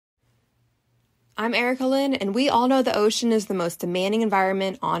I'm Erica Lynn, and we all know the ocean is the most demanding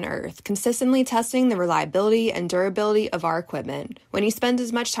environment on Earth, consistently testing the reliability and durability of our equipment. When you spend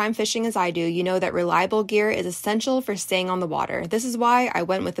as much time fishing as I do, you know that reliable gear is essential for staying on the water. This is why I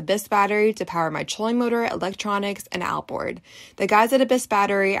went with Abyss Battery to power my trolling motor, electronics, and outboard. The guys at Abyss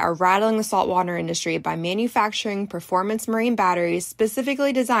Battery are rattling the saltwater industry by manufacturing performance marine batteries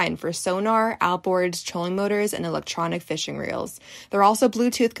specifically designed for sonar, outboards, trolling motors, and electronic fishing reels. They're also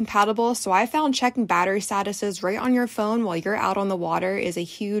Bluetooth compatible, so I found checking battery statuses right on your phone while you're out on the water is a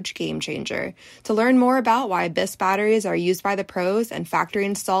huge game changer. To learn more about why Abyss batteries are used by the pros and factory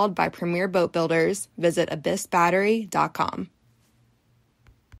installed by premier boat builders, visit abyssbattery.com.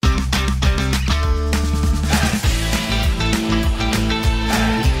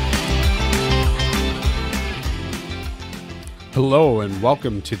 Hello and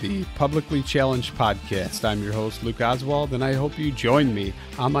welcome to the Publicly Challenged Podcast. I'm your host, Luke Oswald, and I hope you join me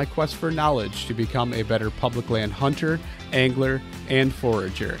on my quest for knowledge to become a better public land hunter, angler, and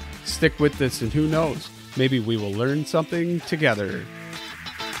forager. Stick with this and who knows, maybe we will learn something together.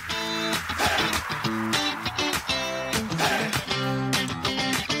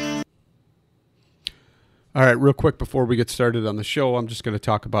 All right, real quick before we get started on the show, I'm just going to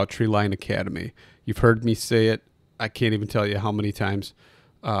talk about Treeline Academy. You've heard me say it. I can't even tell you how many times.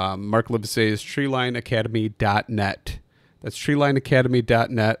 Mark Livesay is treelineacademy.net. That's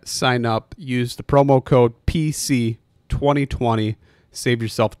treelineacademy.net. Sign up. Use the promo code PC2020. Save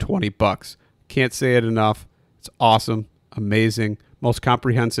yourself $20. Can't say it enough. It's awesome, amazing, most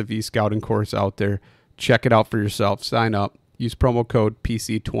comprehensive e-scouting course out there. Check it out for yourself. Sign up. Use promo code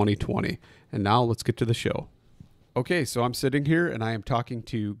PC2020. And now let's get to the show. Okay, so I'm sitting here and I am talking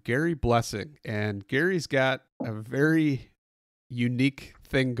to Gary Blessing, and Gary's got a very unique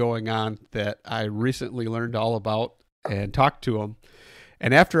thing going on that I recently learned all about and talked to him.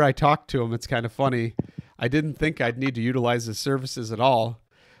 And after I talked to him, it's kind of funny. I didn't think I'd need to utilize his services at all,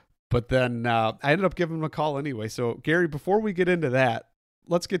 but then I ended up giving him a call anyway. So Gary, before we get into that,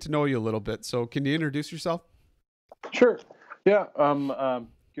 let's get to know you a little bit. So can you introduce yourself? Sure. Yeah,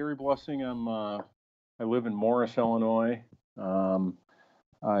 Gary Blessing. I live in Morris, Illinois. I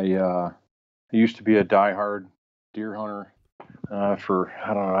used to be a diehard deer hunter for,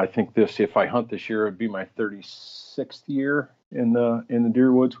 I don't know, I think if I hunt this year, it'd be my 36th year in the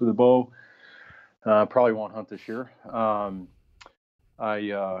deer woods with a bow. Probably won't hunt this year. I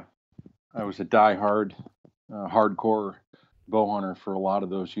was a diehard, hardcore bow hunter for a lot of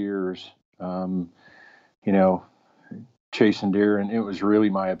those years. Chasing deer, and it was really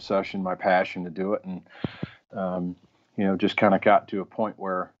my obsession, my passion to do it. And, just kind of got to a point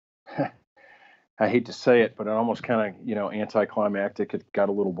where I hate to say it, but it almost kind of, anticlimactic. It got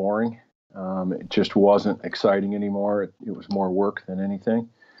a little boring. It just wasn't exciting anymore. It was more work than anything.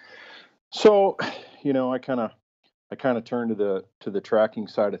 So, I kind of turned to the tracking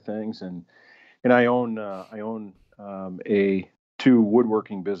side of things, and I own two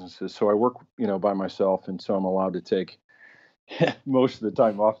woodworking businesses. So I work, by myself. And so I'm allowed to take most of the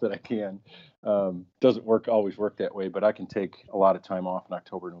time off that I can. Doesn't always work that way, but I can take a lot of time off in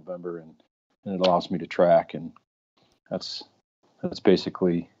October, November, and it allows me to track. And that's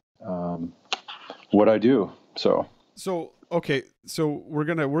basically what I do. So okay. So we're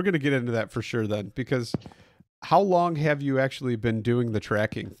going to get into that for sure then, because how long have you actually been doing the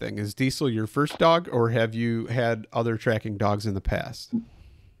tracking thing? Is Diesel your first dog, or have you had other tracking dogs in the past?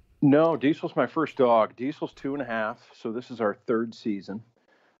 No, Diesel's my first dog. Diesel's 2.5, so this is our third season.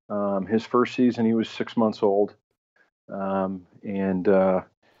 His first season, he was 6 months old, and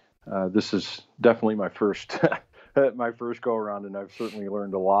this is definitely my first my first go around, and I've certainly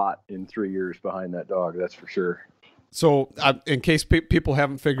learned a lot in 3 years behind that dog. That's for sure. So, in case people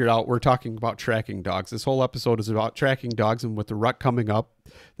haven't figured out, we're talking about tracking dogs. This whole episode is about tracking dogs, and with the rut coming up,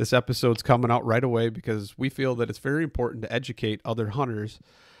 this episode's coming out right away because we feel that it's very important to educate other hunters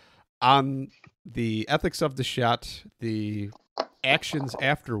on the ethics of the shot, the actions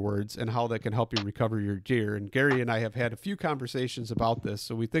afterwards, and how that can help you recover your deer. And Gary and I have had a few conversations about this,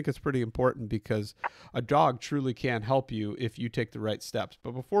 so we think it's pretty important because a dog truly can help you if you take the right steps.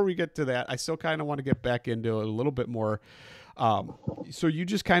 But before we get to that, I still kind of want to get back into it a little bit more. So you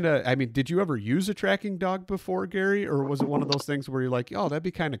just did you ever use a tracking dog before, Gary, or was it one of those things where you're like, oh, that'd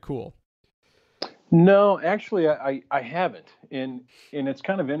be kind of cool? No, actually, I haven't. And it's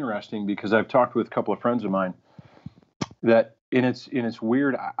kind of interesting because I've talked with a couple of friends of mine that, and it's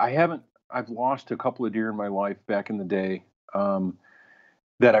weird. I've lost a couple of deer in my life back in the day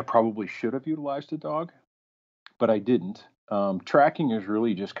that I probably should have utilized a dog, but I didn't. Tracking has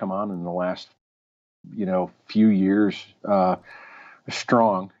really just come on in the last, few years.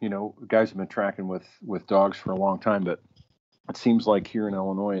 strong. Guys have been tracking with dogs for a long time, but it seems like here in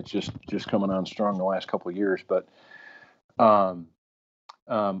Illinois, it's just coming on strong the last couple of years. But um,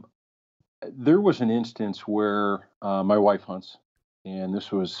 um, there was an instance where my wife hunts, and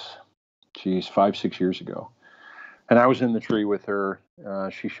this was, 5, 6 years ago. And I was in the tree with her.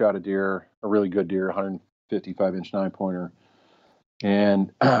 She shot a deer, a really good deer, 155-inch 9-pointer.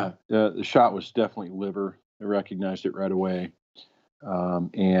 And the shot was definitely liver. I recognized it right away.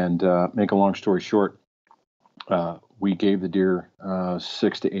 And make a long story short, we gave the deer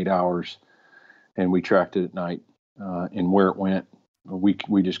 6 to 8 hours, and we tracked it at night. And where it went, we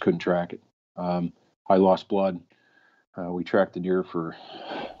just couldn't track it. I lost blood. We tracked the deer for,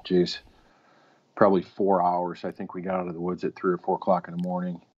 probably 4 hours. I think we got out of the woods at 3 or 4 o'clock in the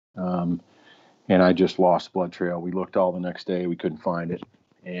morning. And I just lost blood trail. We looked all the next day. We couldn't find it.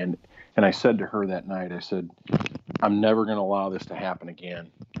 And I said to her that night, I said, I'm never going to allow this to happen again.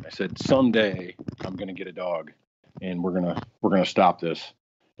 I said, someday I'm going to get a dog, and we're going to stop this.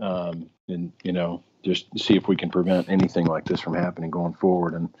 And, just see if we can prevent anything like this from happening going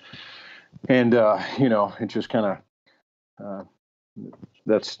forward. And it just kind of,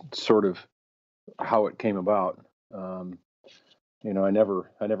 that's sort of how it came about. I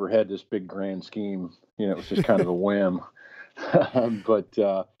never had this big grand scheme. It was just kind of a whim. But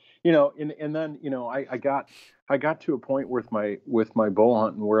and then I got to a point with my bow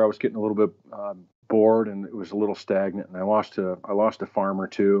hunting where I was getting a little bit bored, and it was a little stagnant, and I lost a farm or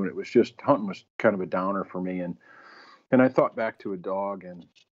two, and it was just, hunting was kind of a downer for me. And I thought back to a dog and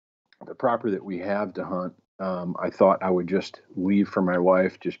the property that we have to hunt. I thought I would just leave for my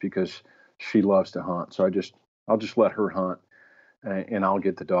wife just because she loves to hunt. So I'll just let her hunt, and I'll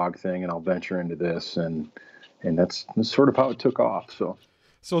get the dog thing, and I'll venture into this, and that's sort of how it took off. So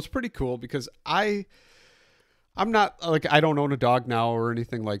it's pretty cool because I'm not like, I don't own a dog now or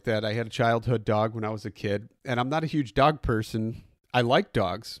anything like that. I had a childhood dog when I was a kid, and I'm not a huge dog person. I like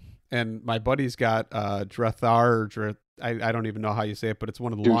dogs, and my buddy's got Drathar. I don't even know how you say it, but it's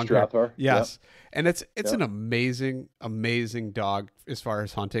one of the long hair. Yes. Yep. And it's an amazing dog as far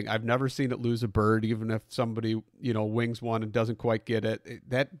as hunting. I've never seen it lose a bird, even if somebody, wings one and doesn't quite get it.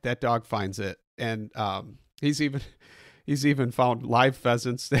 That dog finds it. And he's even found live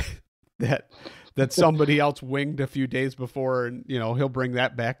pheasants that somebody else winged a few days before, and he'll bring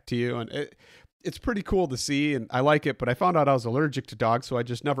that back to you. And it's pretty cool to see, and I like it, but I found out I was allergic to dogs, so I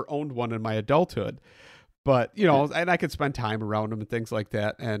just never owned one in my adulthood. But, and I could spend time around them and things like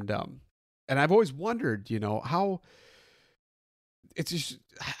that. And I've always wondered, how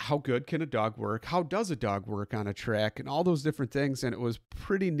good can a dog work? How does a dog work on a track, and all those different things? And it was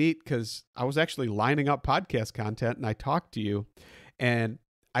pretty neat because I was actually lining up podcast content, and I talked to you, and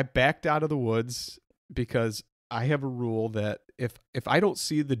I backed out of the woods because I have a rule that if I don't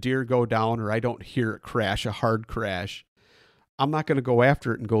see the deer go down, or I don't hear it crash, a hard crash, I'm not going to go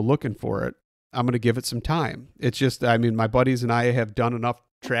after it and go looking for it. I'm going to give it some time. It's just, my buddies and I have done enough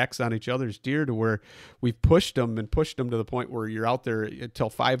tracks on each other's deer to where we've pushed them to the point where you're out there until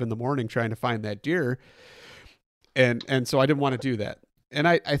 5 a.m. trying to find that deer. And so I didn't want to do that. And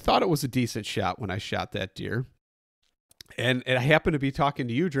I thought it was a decent shot when I shot that deer. And I happened to be talking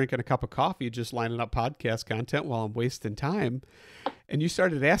to you, drinking a cup of coffee, just lining up podcast content while I'm wasting time. And you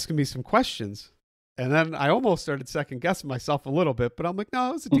started asking me some questions. And then I almost started second guessing myself a little bit, but I'm like,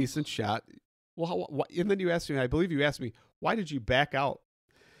 no, it was a decent shot. Well, and then you asked me, I believe you asked me, why did you back out?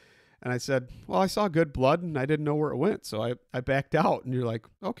 And I said, well, I saw good blood and I didn't know where it went. So I backed out. And you're like,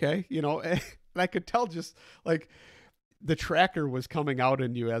 okay, and I could tell just like the tracker was coming out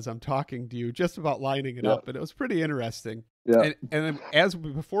in you as I'm talking to you, just about lining it up. And it was pretty interesting. Yeah. And then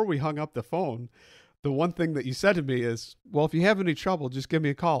before we hung up the phone, the one thing that you said to me is, well, if you have any trouble, just give me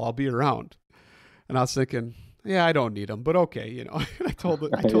a call. I'll be around. And I was thinking, yeah, I don't need them, but okay. And I told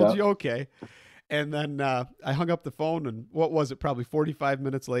you, okay. And then I hung up the phone, and what was it? Probably 45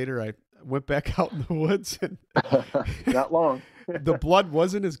 minutes later, I went back out in the woods, and not long. The blood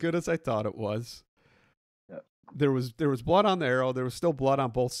wasn't as good as I thought it was. Yeah. There was blood on the arrow. There was still blood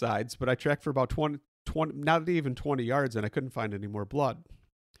on both sides, but I tracked for about 20, not even 20 yards, and I couldn't find any more blood.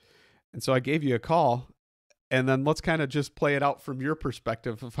 And so I gave you a call, and then let's kind of just play it out from your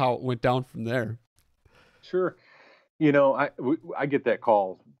perspective of how it went down from there. Sure. I get that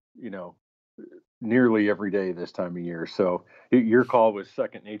call, nearly every day this time of year. So your call was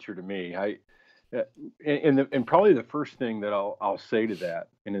second nature to me. And probably the first thing that I'll say to that,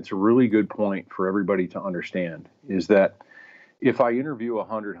 and it's a really good point for everybody to understand, is that if I interview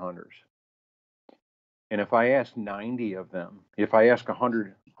 100 hunters, and if I ask 90 of them, if I ask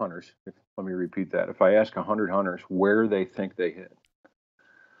 100 hunters, let me repeat that. If I ask 100 hunters where they think they hit,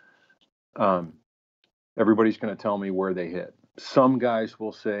 Um, everybody's going to tell me where they hit. Some guys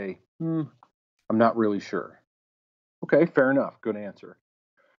will say, I'm not really sure. Okay, fair enough. Good answer.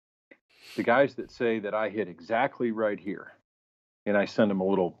 The guys that say that I hit exactly right here, and I send them a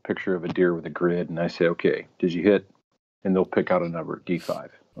little picture of a deer with a grid, and I say, okay, did you hit? And they'll pick out a number, D5.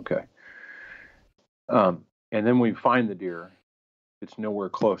 Okay. And then we find the deer. It's nowhere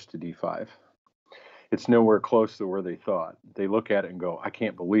close to D5. It's nowhere close to where they thought. They look at it and go, I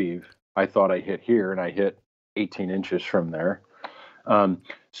can't believe I thought I hit here, and I hit 18 inches from there.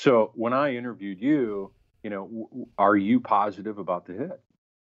 So when I interviewed you, are you positive about the hit?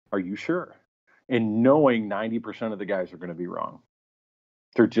 Are you sure? And knowing 90% of the guys are going to be wrong.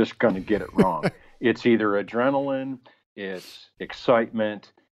 They're just going to get it wrong. It's either adrenaline, it's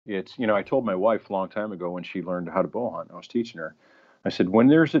excitement. It's, I told my wife a long time ago when she learned how to bow hunt, I was teaching her. I said, when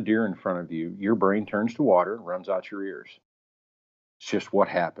there's a deer in front of you, your brain turns to water and runs out your ears. It's just what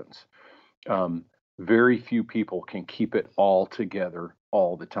happens. Very few people can keep it all together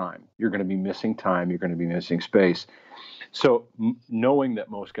all the time. You're going to be missing time. You're going to be missing space. So knowing that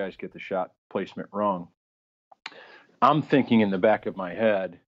most guys get the shot placement wrong, I'm thinking in the back of my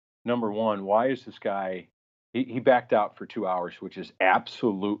head, number one, why is this guy, he backed out for 2 hours, which is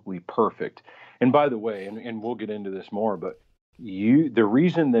absolutely perfect. And by the way, and we'll get into this more, but the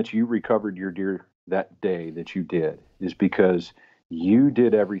reason that you recovered your deer that day that you did is because you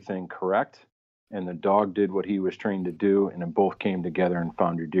did everything correct and the dog did what he was trained to do, and then both came together and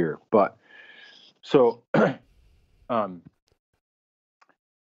found your deer. But so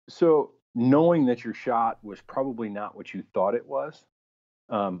knowing that your shot was probably not what you thought it was,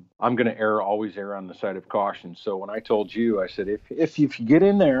 I'm going to always err on the side of caution. So when I told you, I said, if you get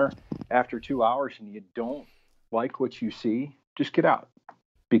in there after 2 hours and you don't like what you see, just get out,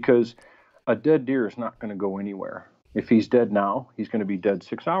 because a dead deer is not going to go anywhere. If he's dead now, he's going to be dead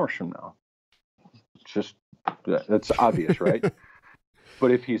 6 hours from now. It's just, that's obvious, right?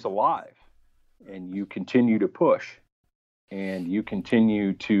 But if he's alive and you continue to push and you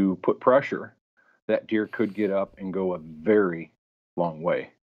continue to put pressure, that deer could get up and go a very long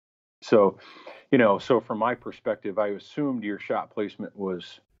way. So, so from my perspective, I assumed your shot placement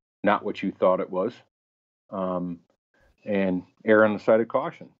was not what you thought it was. And err on the side of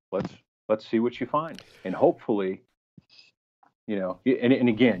caution. Let's see what you find. And hopefully, and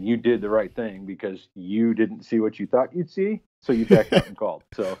again, you did the right thing because you didn't see what you thought you'd see. So you backed out and called.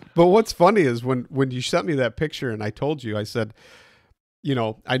 So, but what's funny is when you sent me that picture and I told you, I said,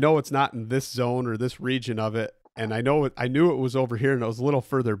 I know it's not in this zone or this region of it. And I knew it was over here and it was a little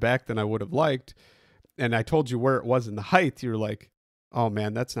further back than I would have liked. And I told you where it was in the height. You were like, oh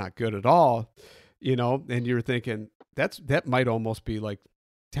man, that's not good at all. And you were thinking that might almost be like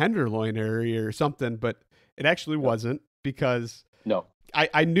tenderloin area or something, but it actually wasn't, because no,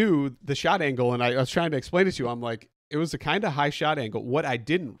 I knew the shot angle and I was trying to explain it to you. I'm like, it was a kind of high shot angle. What I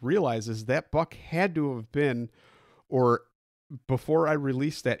didn't realize is that buck had to have been, or before I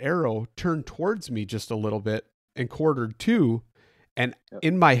released that arrow, turned towards me just a little bit and quartered two. And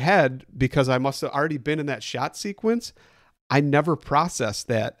in my head, because I must have already been in that shot sequence, I never processed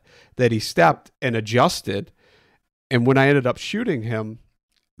that he stepped and adjusted. And when I ended up shooting him,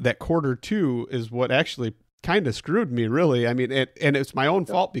 that quarter two is what actually kind of screwed me, really. I mean, and it's my own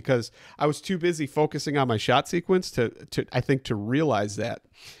fault because I was too busy focusing on my shot sequence to I think to realize that.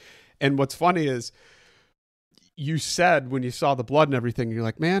 And what's funny is you said when you saw the blood and everything, you're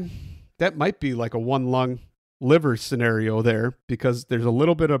like, man, that might be like a one lung liver scenario there, because there's a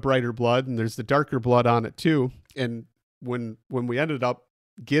little bit of brighter blood and there's the darker blood on it too. And when we ended up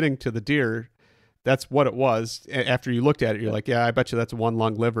getting to the deer, that's what it was. After you looked at it, you're like, yeah, I bet you that's one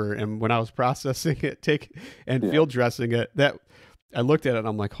lung liver. And when I was processing it, field dressing it, that I looked at it and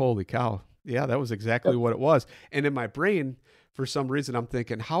I'm like, holy cow. Yeah, that was exactly what it was. And in my brain, for some reason, I'm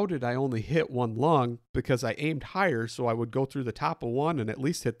thinking, how did I only hit one lung? Because I aimed higher, so I would go through the top of one and at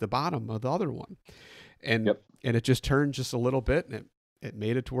least hit the bottom of the other one. And and it just turned just a little bit, and it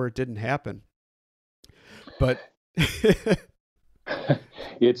made it to where it didn't happen. But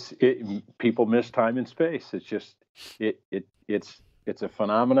people miss time and space. It's just it's a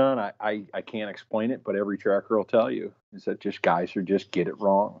phenomenon. I can't explain it, but every tracker will tell you is that just guys are just get it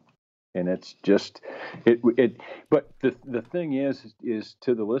wrong. And it's just but the thing is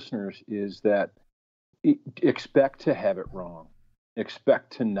to the listeners is that expect to have it wrong.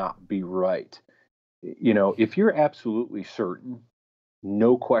 Expect to not be right. If you're absolutely certain,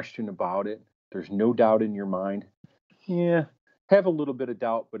 no question about it, there's no doubt in your mind, have a little bit of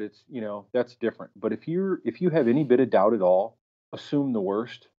doubt, but it's, that's different. But if you have any bit of doubt at all, assume the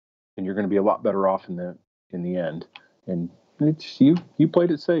worst, and you're going to be a lot better off in the end. And You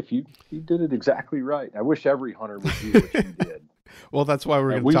played it safe. You did it exactly right. I wish every hunter would do what you did. Well, that's why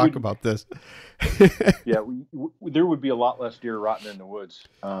we're going to talk about this. Yeah, there would be a lot less deer rotting in the woods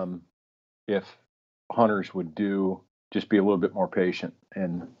if hunters would just be a little bit more patient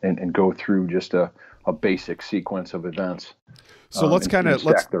and go through just a basic sequence of events. So let's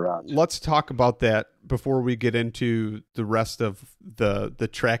talk about that before we get into the rest of the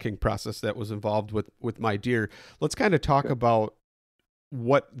tracking process that was involved with my deer. Let's kind of talk about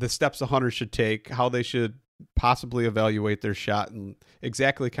what the steps a hunter should take, how they should possibly evaluate their shot, and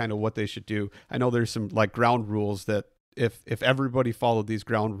exactly kind of what they should do. I know there's some like ground rules that if everybody followed these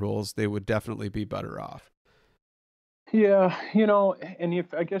ground rules, they would definitely be better off. Yeah, and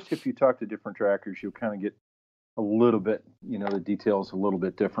if you talk to different trackers, you'll kind of get a little bit, the details a little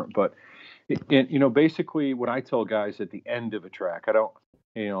bit different. But basically, what I tell guys at the end of a track, I don't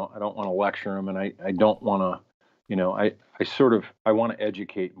want to lecture them, and I don't want to, I want to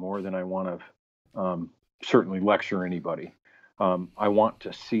educate more than I want to certainly lecture anybody. I want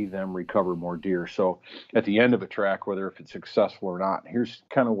to see them recover more deer. So at the end of a track, whether if it's successful or not, here's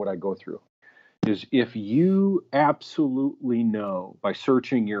kind of what I go through. Is if you absolutely know by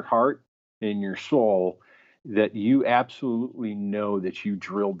searching your heart and your soul that you absolutely know that you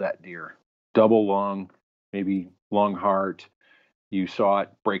drilled that deer, double lung, maybe lung heart, you saw it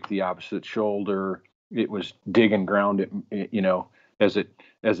break the opposite shoulder, it was digging ground, as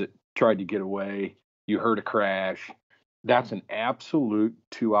it tried to get away, you heard a crash, that's an absolute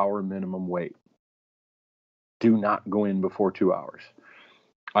 2-hour minimum wait. Do not go in before 2 hours.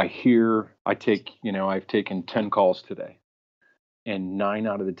 I've taken 10 calls today, and 9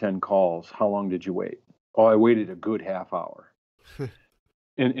 out of the 10 calls, how long did you wait? Oh, I waited a good half hour.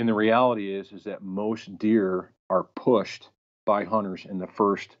 And the reality is that most deer are pushed by hunters in the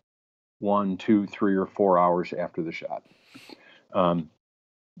first 1, 2, 3, or 4 hours after the shot. A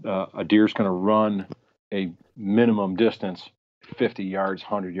deer's going to run a minimum distance, 50 yards,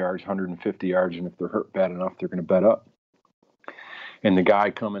 100 yards, 150 yards, and if they're hurt bad enough, they're going to bed up. And the guy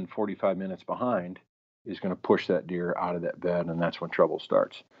coming 45 minutes behind is going to push that deer out of that bed, and that's when trouble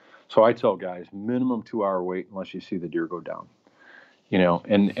starts. So I tell guys, minimum 2-hour wait unless you see the deer go down.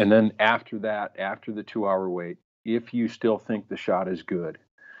 And then after that, after the 2-hour wait, if you still think the shot is good,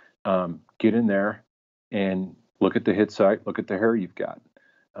 get in there and look at the hit site, look at the hair you've got.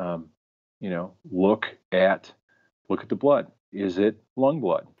 Look at the blood. Is it lung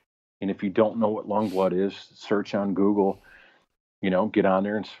blood? And if you don't know what lung blood is, search on Google. Get on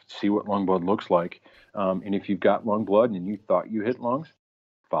there and see what lung blood looks like. And if you've got lung blood and you thought you hit lungs,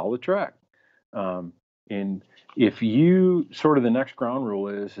 follow the track. And if you the next ground rule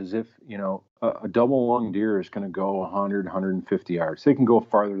is if, a double lung deer is going to go 100, 150 yards. They can go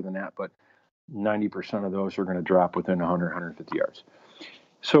farther than that, but 90% of those are going to drop within 100, 150 yards.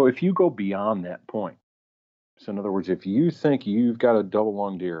 So if you go beyond that point, so in other words, if you think you've got a double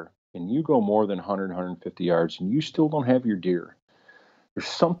lung deer and you go more than 100, 150 yards and you still don't have your deer, there's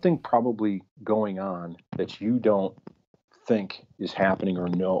something probably going on that you don't think is happening or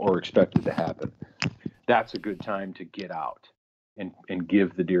know or expected to happen. That's a good time to get out and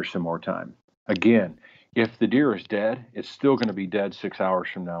give the deer some more time. Again, if the deer is dead, it's still going to be dead 6 hours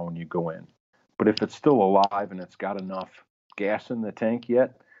from now when you go in. But if it's still alive and it's got enough gas in the tank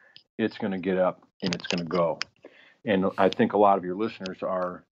yet, it's going to get up and it's going to go. And I think a lot of your listeners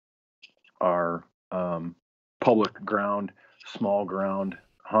are public ground, small ground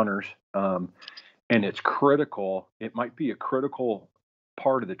hunters. And it's critical. It might be a critical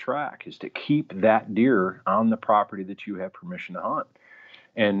part of the track is to keep that deer on the property that you have permission to hunt.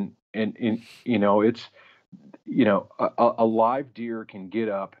 And it's, a live deer can get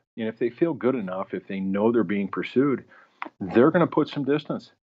up, and if they feel good enough, if they know they're being pursued, they're going to put some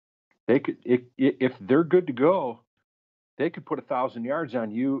distance. They could, if they're good to go, they could put 1,000 yards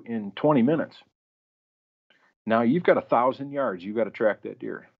on you in 20 minutes. Now you've got 1,000 yards. You've got to track that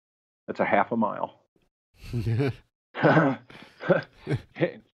deer. That's a half a mile.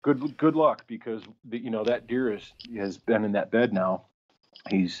 Good luck, because that deer has been in that bed now.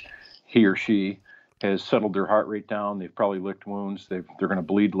 He or she has settled their heart rate down. They've probably licked wounds. They're going to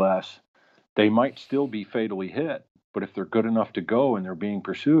bleed less. They might still be fatally hit, but if they're good enough to go and they're being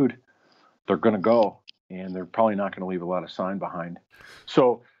pursued, they're going to go, and they're probably not going to leave a lot of sign behind.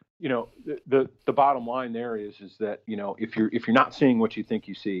 So, the bottom line there is that, if you're not seeing what you think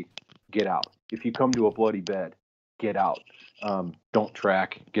you see, get out. If you come to a bloody bed, get out. Don't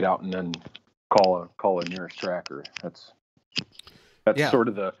track, get out, and then call a nearest tracker. That's sort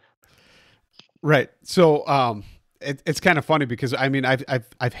of the right. So, it's kind of funny because I mean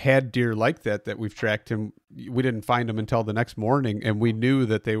I've had deer like that we've tracked him. We didn't find them until the next morning, and we knew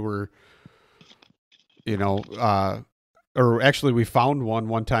that they were, or actually we found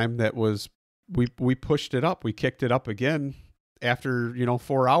one time that was we pushed it up, we kicked it up again after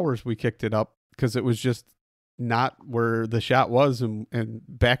 4 hours. We kicked it up because it was just not where the shot was, and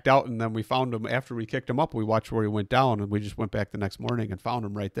backed out, and then we found him after we kicked him up. We watched where he went down, and we just went back the next morning and found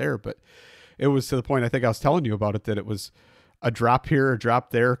him right there. But it was to the point, I think I was telling you about it, that it was a drop here, a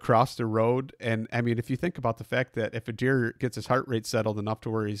drop there, across the road. And I mean, if you think about the fact that if a deer gets his heart rate settled enough to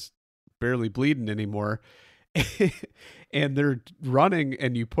where he's barely bleeding anymore, and they're running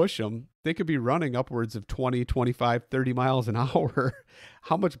and you push them, they could be running upwards of 20, 25, 30 miles an hour.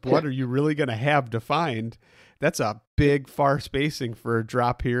 How much blood are you really going to have to find? That's a big far spacing for a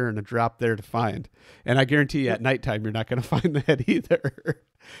drop here and a drop there to find. And I guarantee you at nighttime, you're not going to find that either.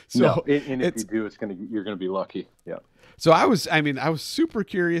 So no, and if you do, you're going to be lucky. Yeah. So I was super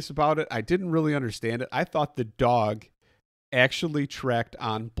curious about it. I didn't really understand it. I thought the dog actually tracked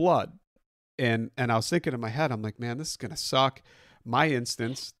on blood. And I was thinking in my head, I'm like, man, this is going to suck. My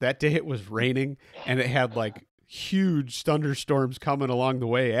instance, that day it was raining and it had like huge thunderstorms coming along the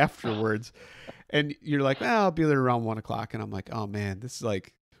way afterwards. And you're like, well, I'll be there around 1 o'clock. And I'm like, oh man, this is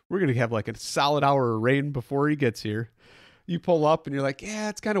like, we're going to have like a solid hour of rain before he gets here. You pull up and you're like, yeah,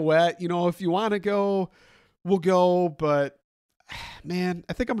 it's kind of wet. If you want to go, we'll go. But man,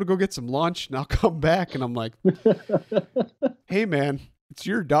 I think I'm going to go get some lunch and I'll come back. And I'm like, hey man, it's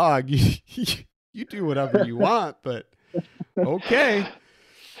your dog. You do whatever you want, but okay.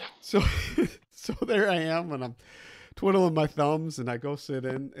 So there I am, and I'm twiddling my thumbs, and I go sit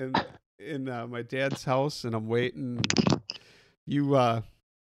in my dad's house, and I'm waiting. You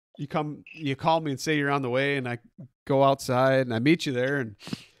call me and say you're on the way, and I go outside and I meet you there,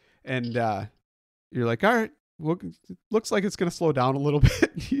 and you're like, all right, well, it looks like it's gonna slow down a little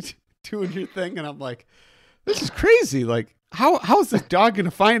bit. You doing your thing, and I'm like, this is crazy. Like, how is this dog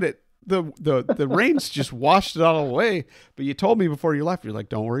gonna find it? The rain's just washed it all away. But you told me before you left, you're like,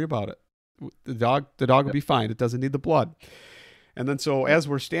 don't worry about it. The dog will be fine. It doesn't need the blood. And then so as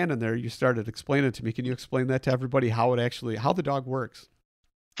we're standing there, you started explaining to me. Can you explain that to everybody how the dog works?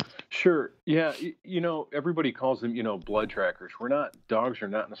 Sure. Yeah. Everybody calls them, blood trackers. Dogs are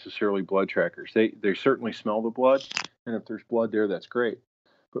not necessarily blood trackers. They certainly smell the blood. And if there's blood there, that's great.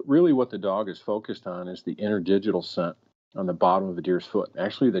 But really what the dog is focused on is the interdigital scent on the bottom of a deer's foot.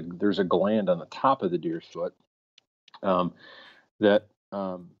 Actually, there's a gland on the top of the deer's foot that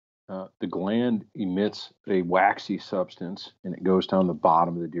the gland emits a waxy substance, and it goes down the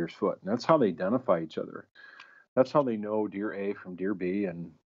bottom of the deer's foot. And that's how they identify each other. That's how they know deer A from deer B,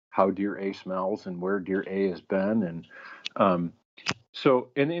 and how deer A smells and where deer A has been. And so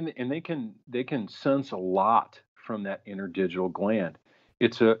they can sense a lot from that interdigital gland.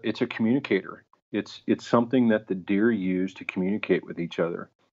 It's a communicator. It's something that the deer use to communicate with each other.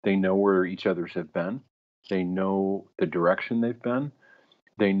 They know where each other's have been. They know the direction they've been.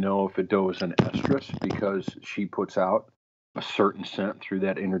 They know if a doe is an estrus because she puts out a certain scent through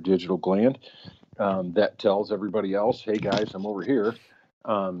that interdigital gland that tells everybody else, hey guys, I'm over here.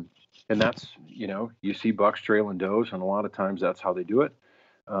 And that's, you see bucks trailing does, and a lot of times that's how they do it.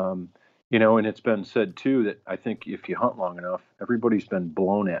 And it's been said too that I think if you hunt long enough, everybody's been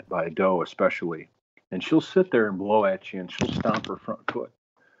blown at by a doe, especially, and she'll sit there and blow at you, and she'll stomp her front foot.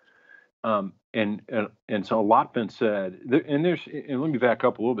 And so a lot been said, and let me back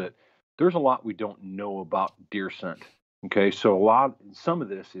up a little bit. There's a lot we don't know about deer scent. Okay, so some of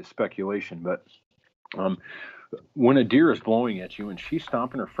this is speculation, but when a deer is blowing at you and she's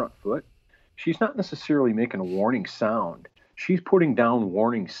stomping her front foot, she's not necessarily making a warning sound. She's putting down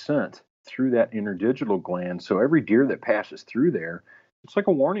warning scent through that interdigital gland. So every deer that passes through there, it's like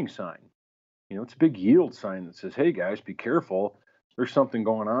a warning sign. It's a big yield sign that says, hey guys, be careful. There's something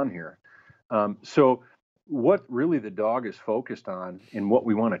going on here. So what really the dog is focused on, and what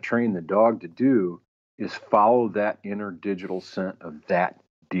we want to train the dog to do, is follow that interdigital scent of that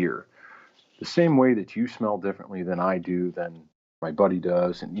deer. The same way that you smell differently than I do, than my buddy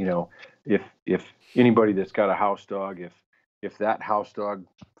does. And, if anybody that's got a house dog, if that house dog,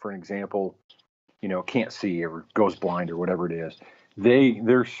 for an example, can't see or goes blind or whatever it is,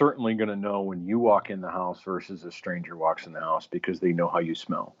 they're certainly going to know when you walk in the house versus a stranger walks in the house, because they know how you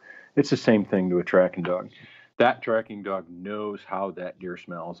smell. It's the same thing to a tracking dog. That tracking dog knows how that deer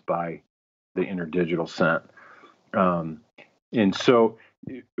smells by the interdigital scent. And so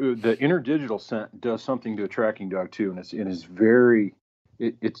the interdigital scent does something to a tracking dog too. And it's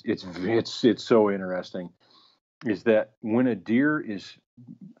so interesting, is that when a deer is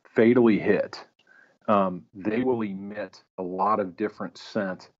fatally hit, they will emit a lot of different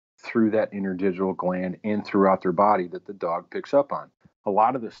scent through that interdigital gland and throughout their body that the dog picks up on. A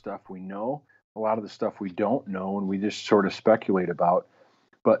lot of the stuff we know, a lot of the stuff we don't know, and we just sort of speculate about.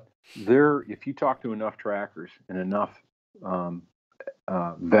 But if you talk to enough trackers and enough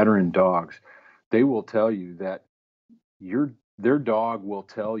veteran dogs, they will tell you that their dog will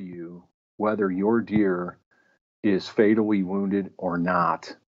tell you whether your deer is fatally wounded or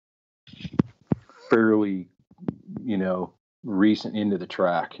not fairly, recent into the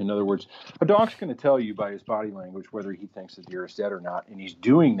track. In other words, a dog's going to tell you by his body language whether he thinks the deer is dead or not, and he's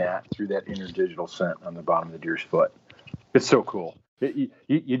doing that through that interdigital scent on the bottom of the deer's foot. It's so cool.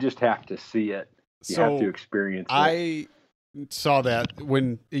 You just have to see it. You have to experience it. I saw that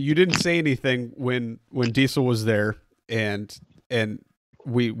when you didn't say anything when Diesel was there, and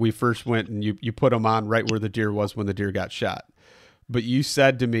we first went and you put him on right where the deer was when the deer got shot. But you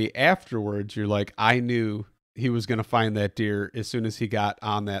said to me afterwards, you're like, I knew he was going to find that deer as soon as he got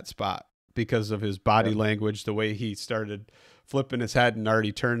on that spot because of his body language, the way he started flipping his head and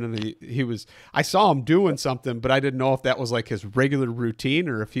already turning. I saw him doing something, but I didn't know if that was like his regular routine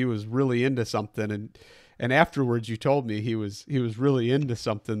or if he was really into something. And afterwards you told me he was really into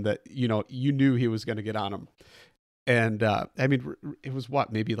something that, you knew he was going to get on him. And, it was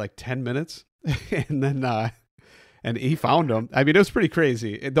maybe like 10 minutes and then, and he found him. It was pretty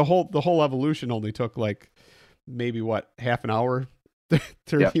crazy. The whole evolution only took like maybe half an hour,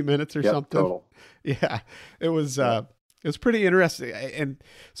 30 minutes or something. Total. Yeah. It was pretty interesting. And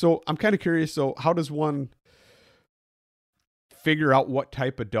so I'm kind of curious. So how does one figure out what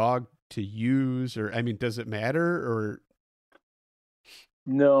type of dog to use, or, does it matter or?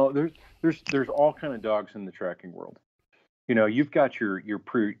 No, there's all kind of dogs in the tracking world. You've got your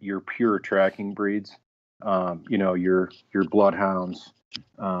pure tracking breeds. Your bloodhounds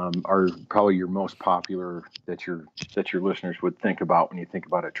are probably your most popular that your listeners would think about when you think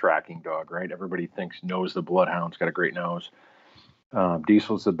about a tracking dog, right? Everybody knows the bloodhound's got a great nose.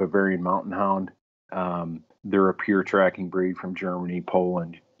 Diesel's the Bavarian Mountain Hound. They're a pure tracking breed from Germany,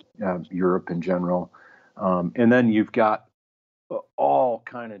 Poland, Europe in general. And then you've got all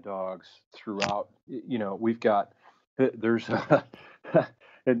kind of dogs throughout. We've got there's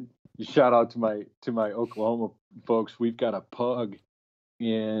and shout out to my Oklahoma folks. We've got a pug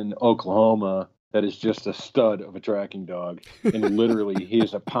in Oklahoma that is just a stud of a tracking dog, and literally he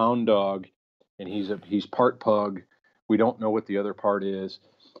is a pound dog, and he's part pug. We don't know what the other part is.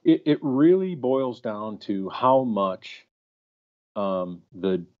 It really boils down to how much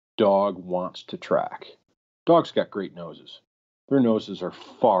the dog wants to track. Dogs got great noses. Their noses are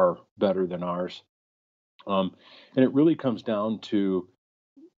far better than ours, and it really comes down to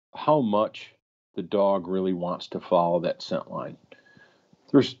how much the dog really wants to follow that scent line.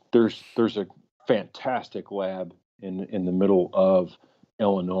 There's a fantastic lab in the middle of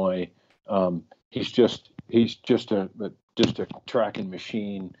Illinois. He's just a tracking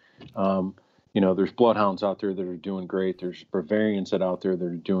machine. There's bloodhounds out there that are doing great. There's Bavarians out there that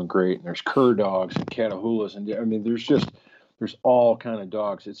are doing great, and there's cur dogs and Catahoulas, and there's all kind of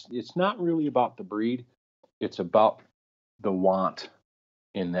dogs. It's not really about the breed. It's about the want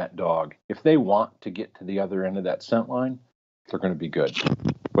in that dog. If they want to get to the other end of that scent line, they're going to be good.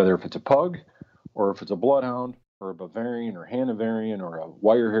 Whether if it's a pug or if it's a bloodhound or a Bavarian or Hanoverian or a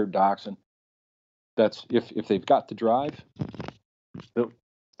wire-haired dachshund, that's if they've got the drive, they're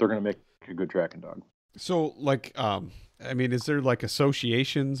going to make a good tracking dog. So is there like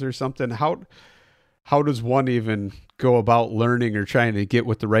associations or something? How does one even go about learning or trying to get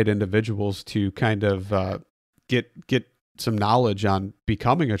with the right individuals to kind of get some knowledge on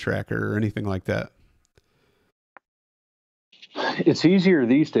becoming a tracker or anything like that? It's easier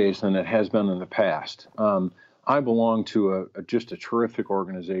these days than it has been in the past. I belong to just a terrific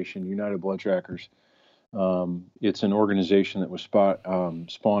organization, United Blood Trackers. It's an organization that was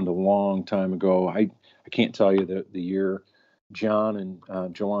spawned a long time ago. I can't tell you the year. John and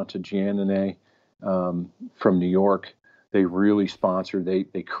Jolanta Giannone from New York, they really sponsored.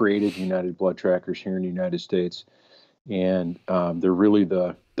 They created United Blood Trackers here in the United States, and they're really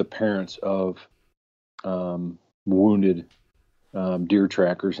the parents of wounded deer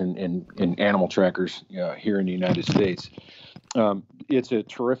trackers and animal trackers here in the United States. It's a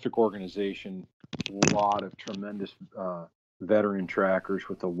terrific organization, a lot of tremendous veteran trackers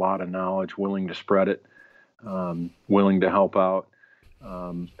with a lot of knowledge, willing to spread it, willing to help out.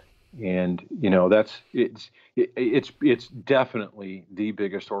 It's definitely the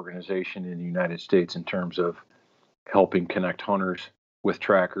biggest organization in the United States in terms of helping connect hunters with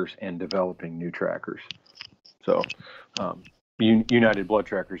trackers and developing new trackers. So, United Blood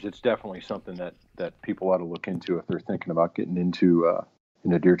Trackers, it's definitely something that that people ought to look into if they're thinking about getting into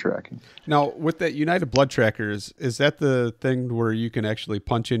deer tracking. Now, with that United Blood Tracker, is that the thing where you can actually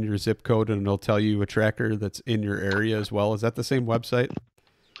punch in your zip code and it'll tell you a tracker that's in your area as well? Is that the same website?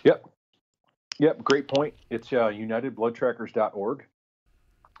 Yep. Great point. It's unitedbloodtrackers.org.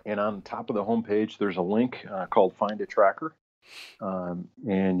 And on top of the homepage, there's a link called Find a Tracker.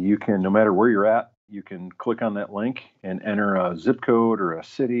 And you can, no matter where you're at, you can click on that link and enter a zip code or a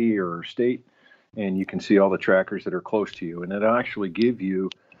city or state, and you can see all the trackers that are close to you. And it'll actually give you,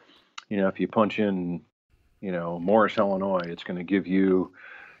 if you punch in, Morris, Illinois, it's going to give you,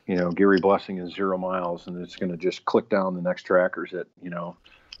 Gary Blessing is 0 miles, and it's going to just click down the next trackers at,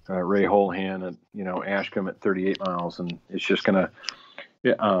 Ray Holhan at, Ashcombe at 38 miles. And it's just going to,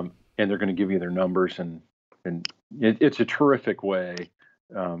 and they're going to give you their numbers. And it's a terrific way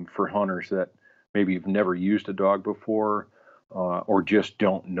for hunters that maybe you've never used a dog before, or just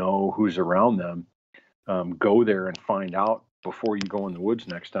don't know who's around them. Go there and find out before you go in the woods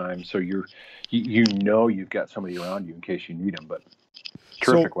next time, so you've got somebody around you in case you need them. But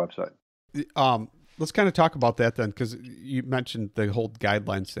terrific website. Let's kind of talk about that then, because you mentioned the whole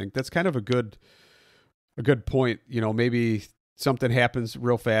guidelines thing. That's kind of a good point. Maybe something happens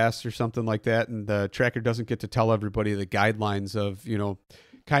real fast or something like that, and the tracker doesn't get to tell everybody the guidelines of,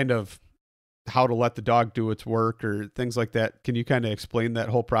 kind of how to let the dog do its work or things like that. Can you kind of explain that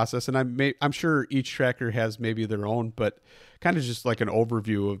whole process? And I'm sure each tracker has maybe their own, but kind of just like an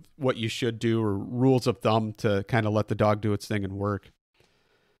overview of what you should do or rules of thumb to kind of let the dog do its thing and work.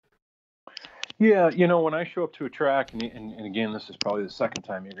 Yeah, when I show up to a track, and again, this is probably the second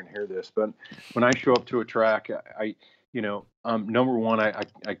time you're going to hear this, but when I show up to a track, number one,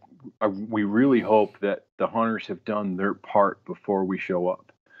 we really hope that the hunters have done their part before we show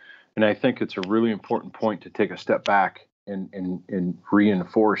up. And I think it's a really important point to take a step back and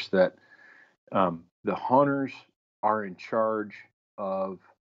reinforce that the hunters are in charge of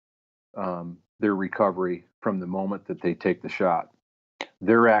their recovery from the moment that they take the shot.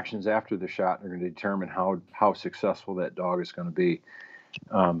 Their actions after the shot are going to determine how successful that dog is going to be.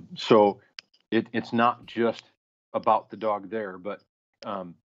 So it's not just about the dog there, but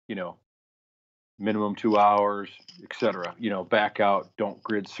minimum 2 hours, et cetera, back out, don't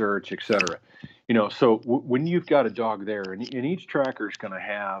grid search, et cetera. So when you've got a dog there, and each tracker is going to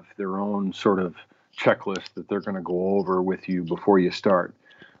have their own sort of checklist that they're going to go over with you before you start.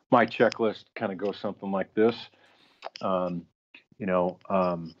 My checklist kind of goes something like this.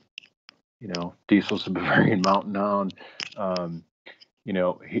 Diesel's a Bavarian Mountain Hound.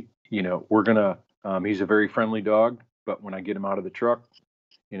 We're gonna. He's a very friendly dog, but when I get him out of the truck,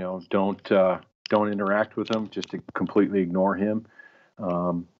 don't interact with him. Just to completely ignore him.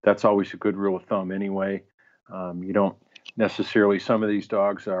 That's always a good rule of thumb, anyway. You don't necessarily. Some of these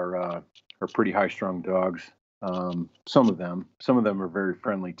dogs are pretty high-strung dogs. Some of them are very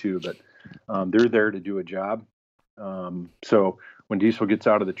friendly too, but they're there to do a job. So when Diesel gets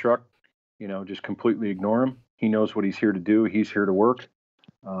out of the truck, just completely ignore him. He knows what he's here to do. He's here to work,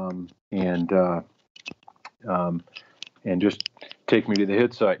 and just take me to the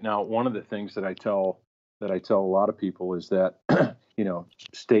hit site. Now, one of the things that I tell a lot of people is that,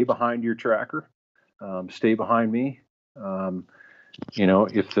 stay behind your tracker, stay behind me.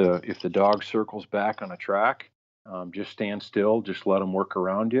 If the dog circles back on a track, just stand still, just let him work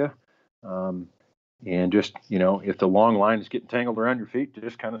around you. And just, if the long line is getting tangled around your feet,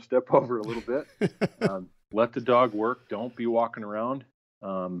 just kind of step over a little bit. Let the dog work. Don't be walking around.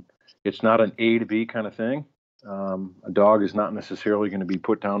 It's not an A to B kind of thing. A dog is not necessarily going to be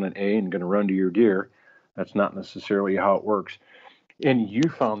put down an A and going to run to your deer. That's not necessarily how it works. And you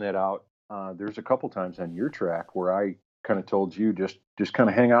found that out. There's a couple times on your track where I kind of told you just kind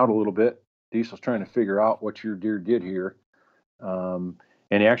of hang out a little bit. Diesel's trying to figure out what your deer did here.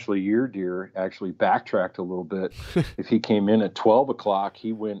 And actually, your deer actually backtracked a little bit. If he came in at 12 o'clock,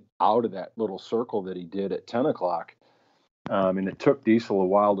 he went out of that little circle that he did at 10 o'clock. And it took Diesel a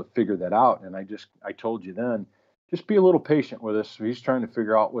while to figure that out. And I told you then, just be a little patient with us. He's trying to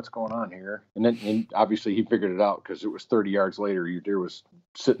figure out what's going on here. And obviously he figured it out, because it was 30 yards later, your deer was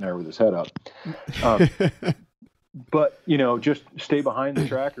sitting there with his head up. But, just stay behind the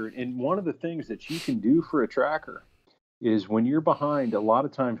tracker. And one of the things that you can do for a tracker is when you're behind, a lot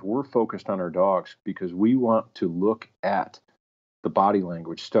of times we're focused on our dogs because we want to look at the body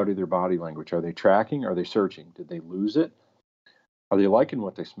language, study their body language. Are they tracking? Are they searching? Did they lose it? Are they liking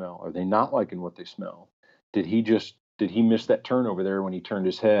what they smell? Are they not liking what they smell? Did he miss that turn over there when he turned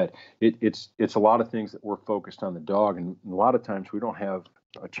his head? It's a lot of things that we're focused on the dog, and a lot of times we don't have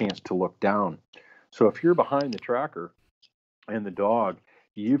a chance to look down. So if you're behind the tracker and the dog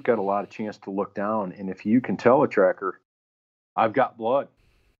you've got a lot of chance to look down. And if you can tell a tracker, I've got blood,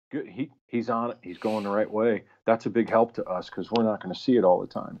 good, he's on it, he's going the right way, that's a big help to us because we're not going to see it all the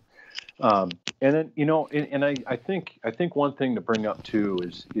time. And then, and I think one thing to bring up too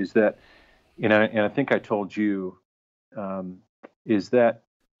is that, and I think I told you, is that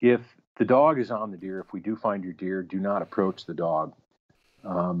if the dog is on the deer, if we do find your deer, do not approach the dog.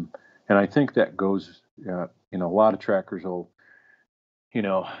 And I think that goes, a lot of trackers will,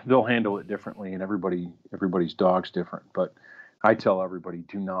 they'll handle it differently, and everybody's dog's different. But I tell everybody,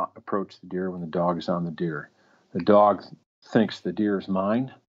 do not approach the deer when the dog is on the deer. The dog thinks the deer is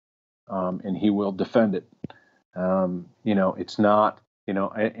mine, and he will defend it. It's not,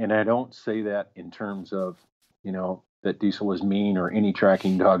 and I don't say that in terms of, that Diesel is mean or any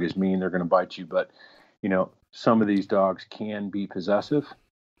tracking dog is mean, they're going to bite you. But, some of these dogs can be possessive.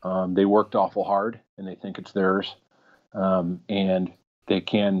 They worked awful hard and they think it's theirs. And they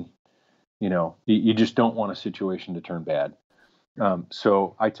can, you just don't want a situation to turn bad.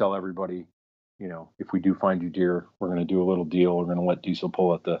 So I tell everybody, if we do find you deer, we're going to do a little deal. We're going to let Diesel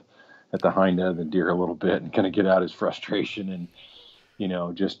pull at the hind end of the deer a little bit and kind of get out his frustration. And,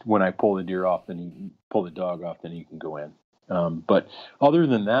 just when I pull the deer off, then you pull the dog off, then you can go in. But other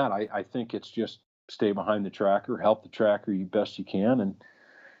than that, I think it's just stay behind the tracker, help the tracker you best you can, and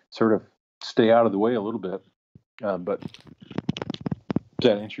sort of stay out of the way a little bit. But does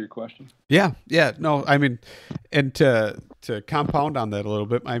that answer your question? Yeah. No, I mean, and to compound on that a little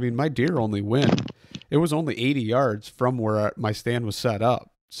bit, I mean, my deer only went, it was only 80 yards from where my stand was set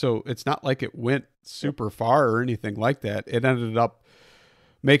up. So it's not like it went super far or anything like that. It ended up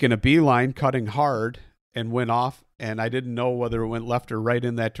making a beeline, cutting hard, and went off. And I didn't know whether it went left or right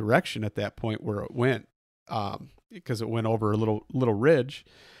in that direction at that point where it went, because it went over a little ridge.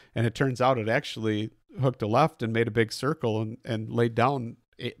 And it turns out it actually hooked a left and made a big circle and laid down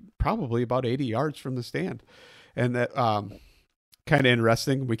probably about 80 yards from the stand. And that kind of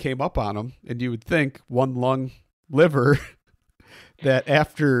interesting. We came up on him, and you would think one lung liver that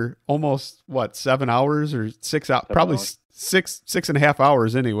after almost 7 hours or 6 hours, probably 6.5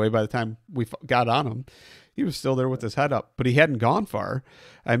 hours anyway, by the time we got on him, he was still there with his head up, but he hadn't gone far.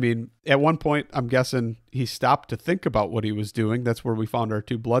 I mean, at one point, I'm guessing he stopped to think about what he was doing. That's where we found our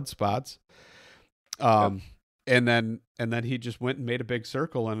 2 blood spots. And then he just went and made a big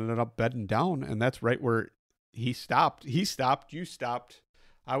circle and ended up bedding down. And that's right where he stopped. He stopped. You stopped.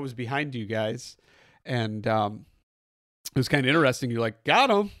 I was behind you guys. And it was kind of interesting. You're like, got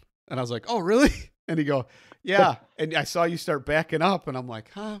him. And I was like, oh, really? And he go, yeah. And I saw you start backing up. And I'm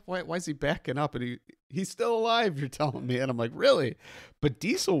like, huh? Why is he backing up? And he's still alive, you're telling me. And I'm like, really? But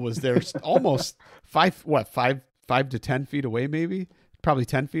Diesel was there almost 5 to 10 feet away, maybe. Probably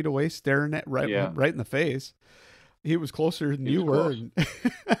 10 feet away, staring at right in the face. He was closer than you were. And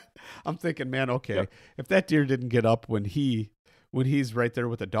I'm thinking, man, okay, if that deer didn't get up when he's right there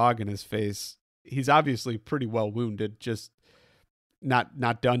with a dog in his face, he's obviously pretty well wounded, just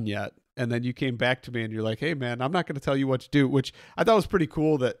not done yet. And then you came back to me and you're like, hey man, I'm not going to tell you what to do, which I thought was pretty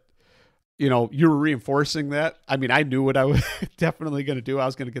cool that, you were reinforcing that. I mean, I knew what I was definitely going to do. I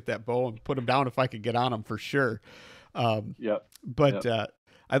was going to get that bow and put him down if I could get on him for sure. But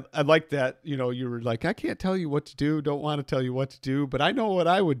I like that, you were like, I can't tell you what to do. Don't want to tell you what to do, but I know what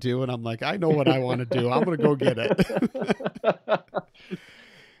I would do. And I'm like, I know what I want to do. I'm going to go get it.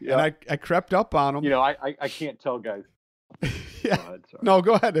 And I crept up on him. I can't tell guys. Yeah. Go ahead, no,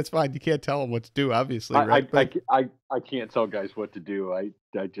 go ahead. It's fine. You can't tell them what to do, obviously. Right? I can't tell guys what to do. I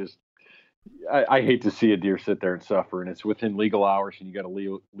hate to see a deer sit there and suffer, and it's within legal hours and you got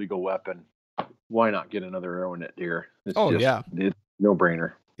a legal weapon. Why not get another arrow in that deer? It's it's no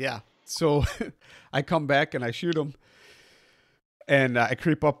brainer. Yeah. So I come back and I shoot him, and I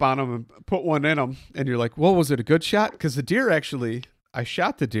creep up on him and put one in him. And you're like, well, was it a good shot? Because the deer actually, I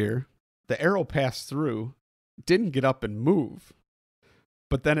shot the deer, the arrow passed through, didn't get up and move.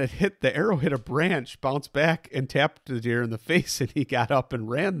 But then the arrow hit a branch, bounced back, and tapped the deer in the face, and he got up and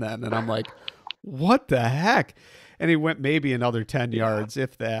ran then. And I'm like, what the heck? And he went maybe another 10 yards,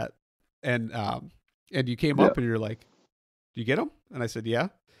 if that. And you came up and you're like, "Do you get him?" And I said, "Yeah."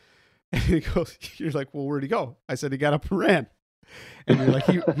 And he goes, "You're like, well, where'd he go?" I said, "He got up and ran." And you're like,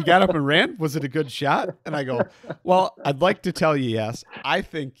 he got up and ran? Was it a good shot? And I go, well, I'd like to tell you yes. I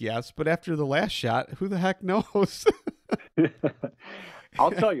think yes. But after the last shot, who the heck knows?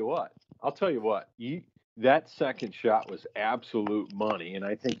 I'll tell you what. That second shot was absolute money. And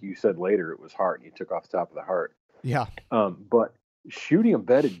I think you said later it was heart. You took off the top of the heart. Yeah. But shooting a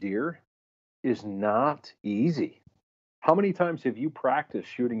bedded deer is not easy. How many times have you practiced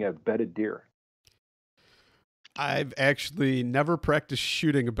shooting a bedded deer? I've actually never practiced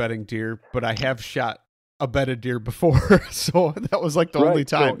shooting a bedding deer, but I have shot a bedded deer before. So that was like the only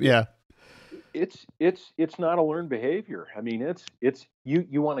time. So yeah. It's not a learned behavior. I mean, it's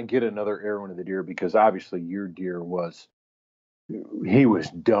you want to get another arrow into the deer because obviously your deer he was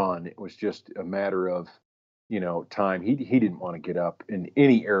done. It was just a matter of, time. He didn't want to get up, and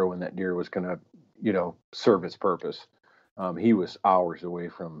any arrow in that deer was going to, serve its purpose. He was hours away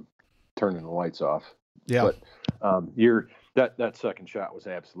from turning the lights off. Yeah. But that second shot was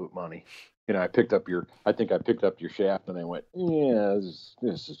absolute money. I I think I picked up your shaft and I went, yeah,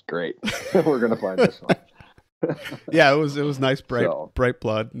 this is great. We're going to find this one. Yeah, it was nice, bright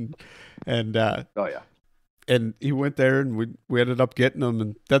blood. And oh yeah. And he went there and we ended up getting him,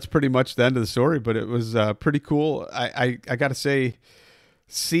 and that's pretty much the end of the story, but it was pretty cool. I got to say,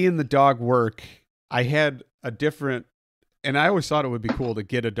 seeing the dog work, I had a different, and I always thought it would be cool to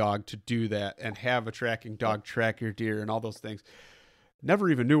get a dog to do that and have a tracking dog track your deer and all those things.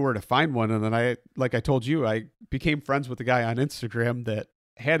 Never even knew where to find one. And then like I told you, I became friends with a guy on Instagram that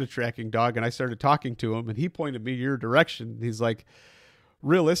had a tracking dog, and I started talking to him, and he pointed me your direction. He's like,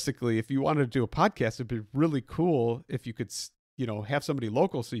 realistically, if you wanted to do a podcast, it'd be really cool if you could, have somebody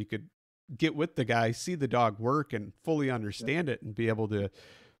local so you could get with the guy, see the dog work and fully understand it, and be able to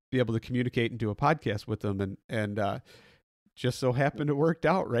communicate and do a podcast with them. And just so happened it worked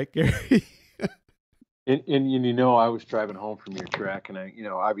out, right, Gary? And I was driving home from your track, and I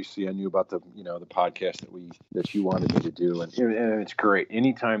obviously I knew about the the podcast that you wanted me to do, and it's great.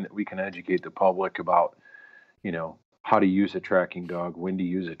 Anytime that we can educate the public about how to use a tracking dog, when to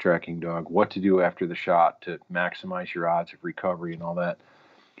use a tracking dog, what to do after the shot to maximize your odds of recovery and all that.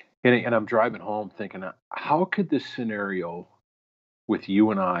 And I'm driving home thinking, how could this scenario with you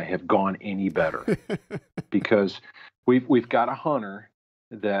and I have gone any better? Because we've got a hunter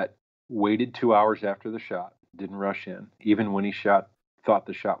that waited 2 hours after the shot, didn't rush in, even when he thought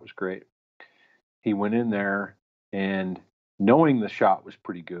the shot was great. He went in there and, knowing the shot was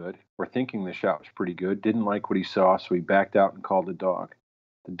pretty good, or thinking the shot was pretty good, didn't like what he saw, so he backed out and called the dog.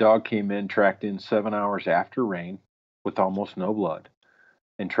 The dog came in, tracked in 7 hours after rain with almost no blood,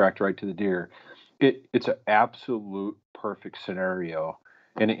 and tracked right to the deer. It's an absolute perfect scenario.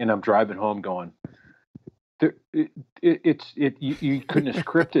 And I'm driving home going, you couldn't have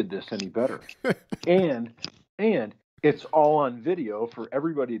scripted this any better. And it's all on video for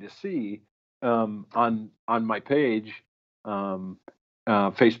everybody to see on my page.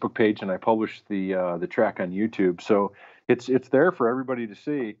 Facebook page, and I published the track on YouTube, so it's there for everybody to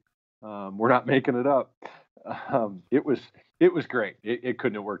see. We're not making it up. It was great. It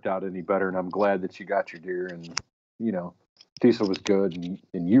couldn't have worked out any better, and I'm glad that you got your deer, and Diesel was good,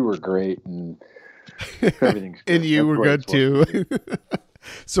 and you were great, and everything's good. And you were good too.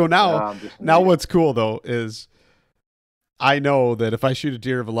 So now what's cool though is I know that if I shoot a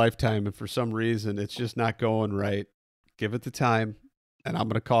deer of a lifetime and for some reason it's just not going right, give it the time, and I'm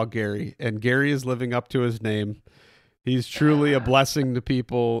going to call Gary. And Gary is living up to his name. He's truly a blessing to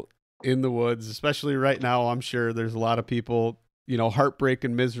people in the woods, especially right now. I'm sure there's a lot of people, heartbreak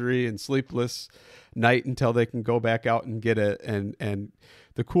and misery and sleepless night until they can go back out and get it. And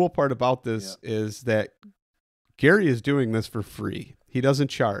the cool part about this is that Gary is doing this for free. He doesn't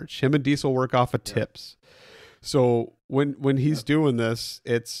charge. Him and Diesel work off of tips. So when he's doing this,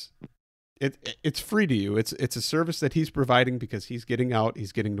 it's free to you. It's a service that he's providing because he's getting out,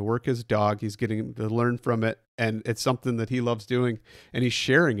 he's getting to work his dog, he's getting to learn from it, and it's something that he loves doing, and he's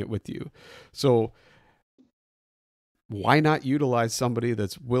sharing it with you. So why not utilize somebody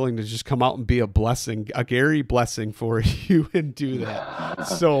that's willing to just come out and be a blessing, a Gary blessing for you, and do that?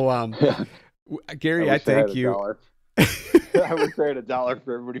 So, Gary, I thank you. I would trade $1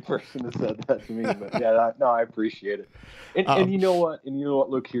 for every person that said that to me, but yeah, no, I appreciate it. And you know what?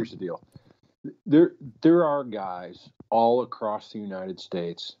 Look, here's the deal. There are guys all across the United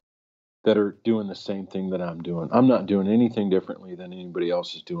States that are doing the same thing that I'm doing. I'm not doing anything differently than anybody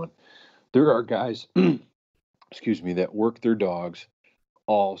else is doing. There are guys, that work their dogs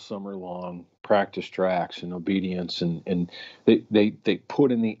all summer long, practice tracks and obedience, and they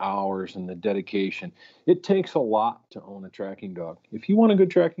put in the hours and the dedication. It takes a lot to own a tracking dog. If you want a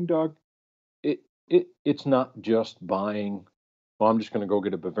good tracking dog, it's not just buying, well, I'm just going to go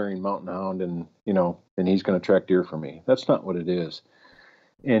get a Bavarian Mountain Hound and he's going to track deer for me. That's not what it is.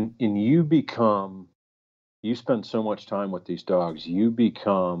 And you spend so much time with these dogs, they're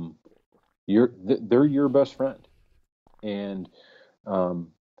your best friend. And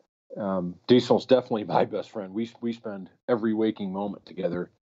Diesel's definitely my best friend. We spend every waking moment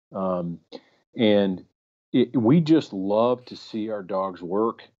together. And we just love to see our dogs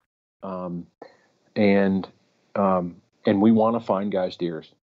work. And And we want to find guys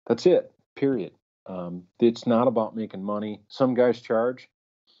deers. That's it, period. It's not about making money. Some guys charge,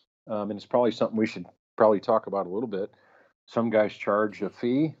 and it's probably something we should probably talk about a little bit. Some guys charge a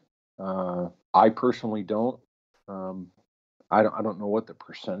fee. I personally don't. I don't know what the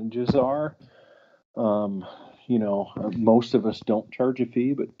percentages are. Most of us don't charge a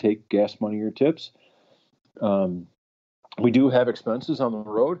fee, but take gas money or tips. We do have expenses on the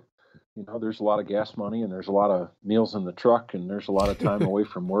road. There's a lot of gas money, and there's a lot of meals in the truck, and there's a lot of time away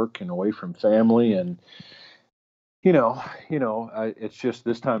from work and away from family. And, it's just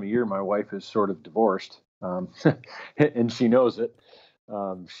this time of year, my wife is sort of divorced, and she knows it.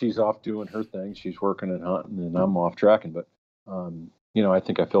 She's off doing her thing. She's working and hunting, and I'm off tracking. But, I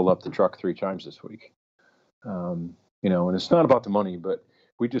think I filled up the truck 3 times this week. And it's not about the money, but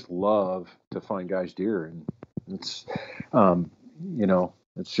we just love to find guys deer. And it's,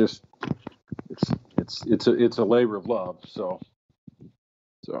 it's just, it's a labor of love. So.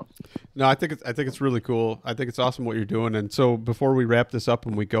 No, I think it's really cool. I think it's awesome what you're doing. And so before we wrap this up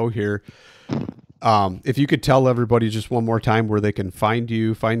and we go here, if you could tell everybody just one more time where they can find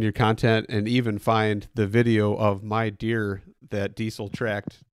you, find your content, and even find the video of my deer that Diesel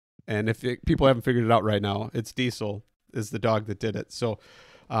tracked. And if people haven't figured it out right now, it's Diesel is the dog that did it. So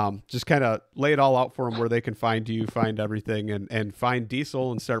just kind of lay it all out for them where they can find you, find everything, and find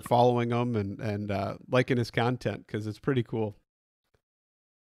Diesel and start following him and liking his content, because it's pretty cool.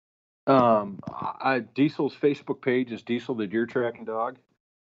 Diesel's Facebook page is Diesel the Deer Tracking Dog,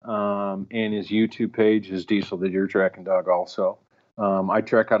 and his YouTube page is Diesel the Deer Tracking Dog also. I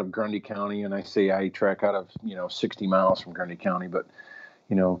track out of Grundy County, and I say I track out of 60 miles from Grundy County, but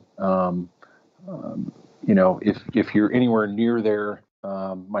if you're anywhere near there,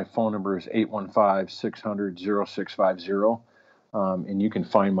 my phone number is 815-600-0650, and you can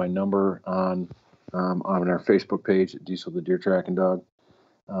find my number on our Facebook page at Diesel the Deer Tracking Dog.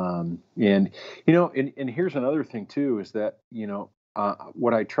 And here's another thing too, is that,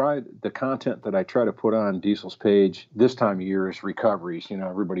 the content that I try to put on Diesel's page this time of year is recoveries.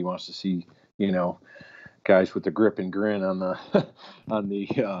 Everybody wants to see, guys with the grip and grin on the,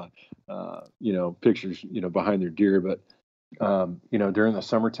 pictures, behind their deer. But, during the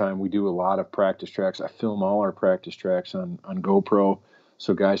summertime, we do a lot of practice tracks. I film all our practice tracks on GoPro.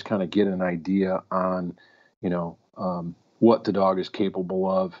 So guys kind of get an idea on, what the dog is capable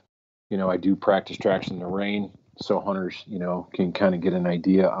of. I do practice tracks in the rain, so hunters, can kind of get an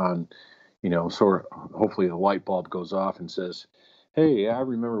idea on, sort of, hopefully the light bulb goes off and says, hey, I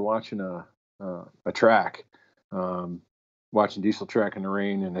remember watching a track, watching Diesel track in the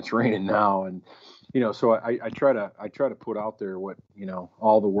rain, and it's raining now. And, so I try to put out there what,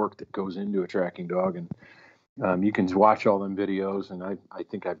 all the work that goes into a tracking dog. And you can watch all them videos, and I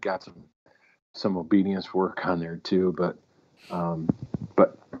think I've got some obedience work on there too, but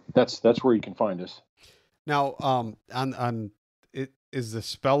that's where you can find us. Now, on it, is the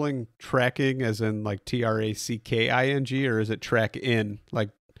spelling tracking as in like TRACKING, or is it track in? Like,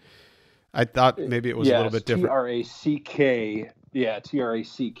 I thought maybe it was a little bit different. TRACK''N,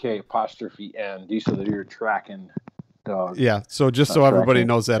 Diesel the Deer Tracking Dog. Yeah. So just so everybody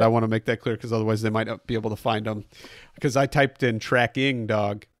knows that, I want to make that clear, because otherwise they might not be able to find them, because I typed in tracking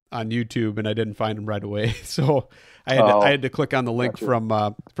dog on YouTube and I didn't find them right away. So I had to click on the link from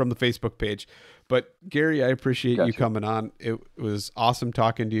the Facebook page. But Gary, I appreciate you coming on. It was awesome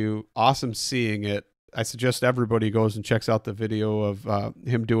talking to you. Awesome seeing it. I suggest everybody goes and checks out the video of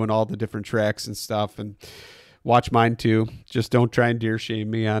him doing all the different tracks and stuff, and watch mine too. Just don't try and deer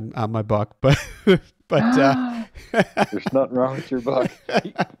shame me on my buck, but there's nothing wrong with your buck.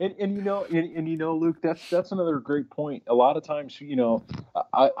 And Luke, that's another great point. A lot of times,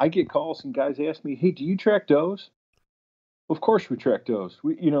 I get calls and guys ask me, hey, do you track does? Of course we track does.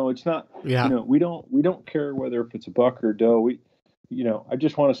 It's not, we don't care whether if it's a buck or a doe. I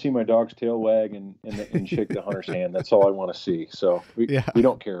just want to see my dog's tail wag and shake the hunter's hand. That's all I want to see. So we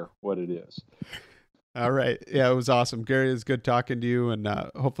don't care what it is. All right. Yeah, it was awesome. Gary, it was good talking to you, and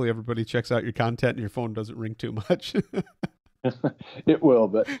hopefully everybody checks out your content and your phone doesn't ring too much. It will,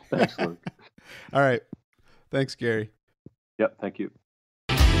 but thanks, Luke. All right. Thanks, Gary. Yep. Thank you.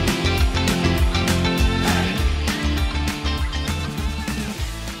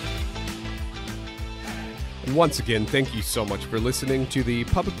 And once again, thank you so much for listening to the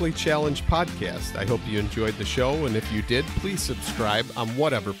Publicly Challenged podcast. I hope you enjoyed the show, and if you did, please subscribe on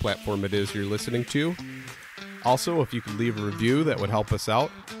whatever platform it is you're listening to. Also, if you could leave a review, that would help us out.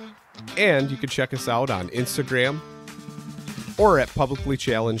 And you can check us out on Instagram or at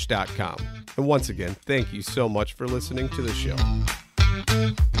publiclychallenged.com. And once again, thank you so much for listening to the show.